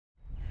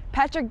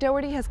Patrick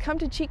Dougherty has come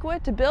to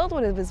Cheekwood to build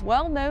one of his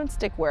well-known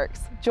stick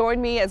works.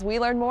 Join me as we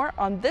learn more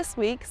on this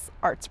week's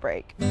Arts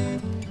Break.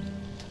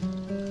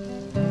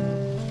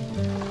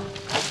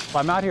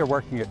 I'm out here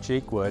working at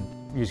Cheekwood.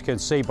 You can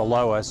see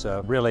below us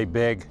a really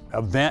big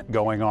event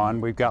going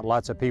on. We've got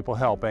lots of people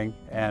helping,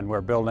 and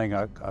we're building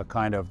a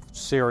kind of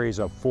series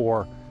of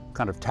 4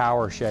 kind of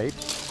tower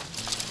shapes.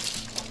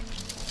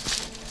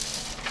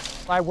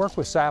 I work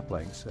with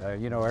saplings.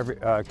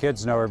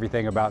 Kids know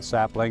everything about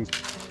saplings.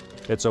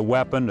 It's a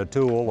weapon, a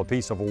tool, a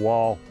piece of a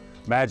wall,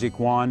 magic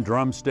wand,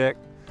 drumstick.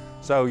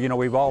 So,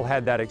 we've all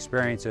had that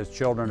experience as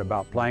children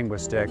about playing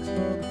with sticks.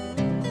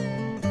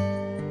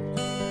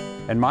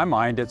 In my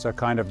mind, it's a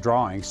kind of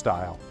drawing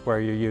style where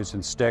you're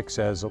using sticks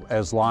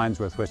as lines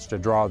with which to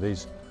draw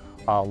these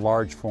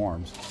large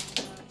forms.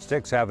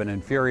 Sticks have an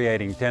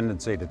infuriating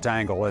tendency to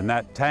tangle, and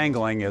that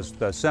tangling is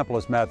the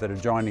simplest method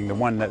of joining, the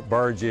one that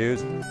birds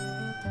use.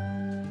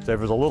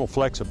 There's a little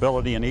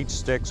flexibility in each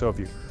stick, so if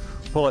you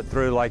pull it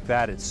through like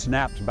that, it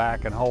snaps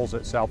back and holds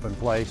itself in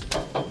place.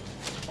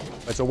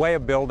 It's a way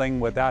of building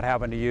without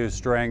having to use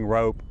string,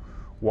 rope,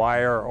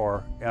 wire,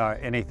 or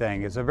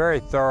anything. It's a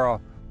very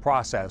thorough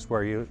process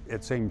where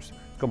it seems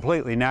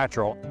completely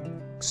natural.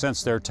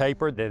 Since they're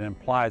tapered, it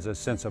implies a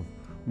sense of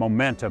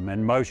momentum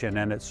and motion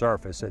in its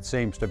surface. It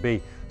seems to be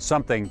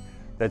something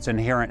that's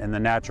inherent in the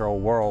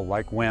natural world,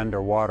 like wind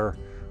or water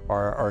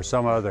or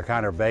some other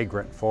kind of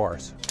vagrant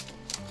force.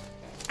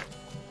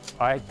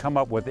 I come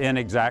up with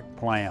inexact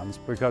plans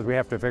because we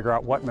have to figure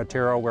out what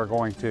material we're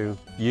going to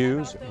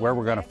use, where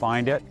we're going to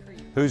find it,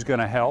 who's going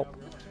to help.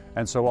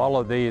 And so all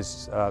of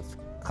these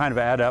kind of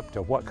add up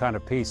to what kind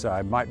of piece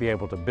I might be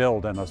able to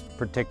build in a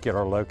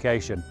particular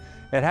location.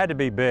 It had to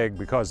be big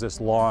because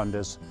this lawn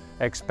is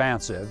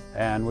expansive,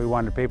 and we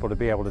wanted people to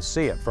be able to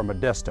see it from a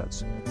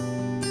distance.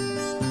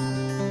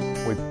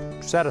 We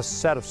set a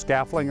set of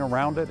scaffolding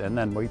around it, and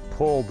then we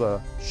pulled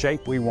the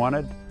shape we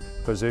wanted.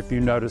 Because if you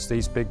notice,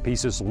 these big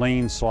pieces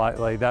lean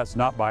slightly. That's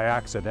not by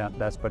accident,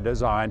 that's by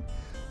design,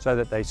 so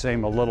that they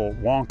seem a little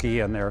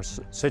wonky in their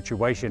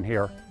situation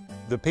here.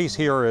 The piece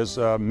here is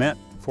meant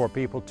for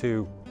people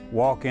to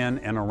walk in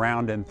and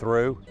around and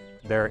through.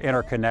 They're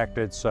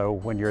interconnected, so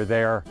when you're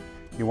there,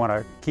 you want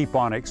to keep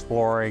on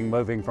exploring,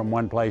 moving from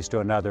one place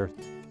to another.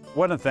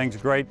 One of the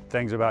great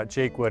things about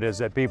Cheekwood is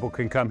that people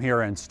can come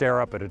here and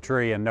stare up at a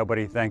tree and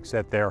nobody thinks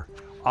that they're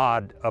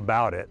odd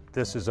about it.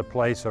 This is a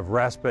place of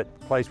respite,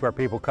 a place where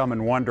people come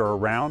and wander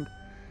around,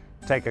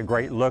 take a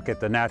great look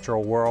at the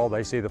natural world.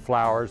 They see the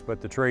flowers,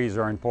 but the trees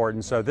are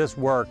important. So this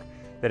work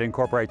that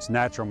incorporates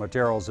natural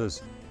materials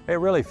it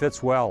really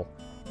fits well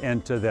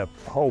into the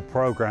whole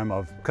program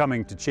of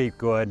coming to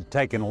Cheekwood,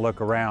 taking a look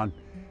around,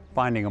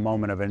 finding a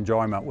moment of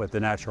enjoyment with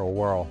the natural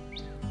world.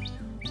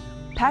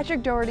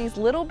 Patrick Dougherty's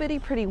Little Bitty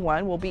Pretty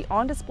One will be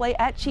on display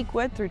at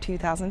Cheekwood through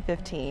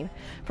 2015.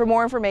 For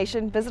more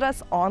information, visit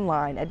us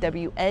online at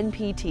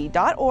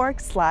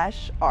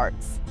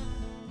wnpt.org/arts.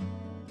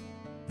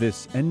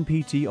 This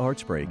NPT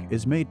Arts Break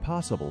is made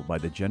possible by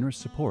the generous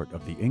support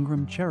of the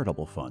Ingram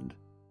Charitable Fund.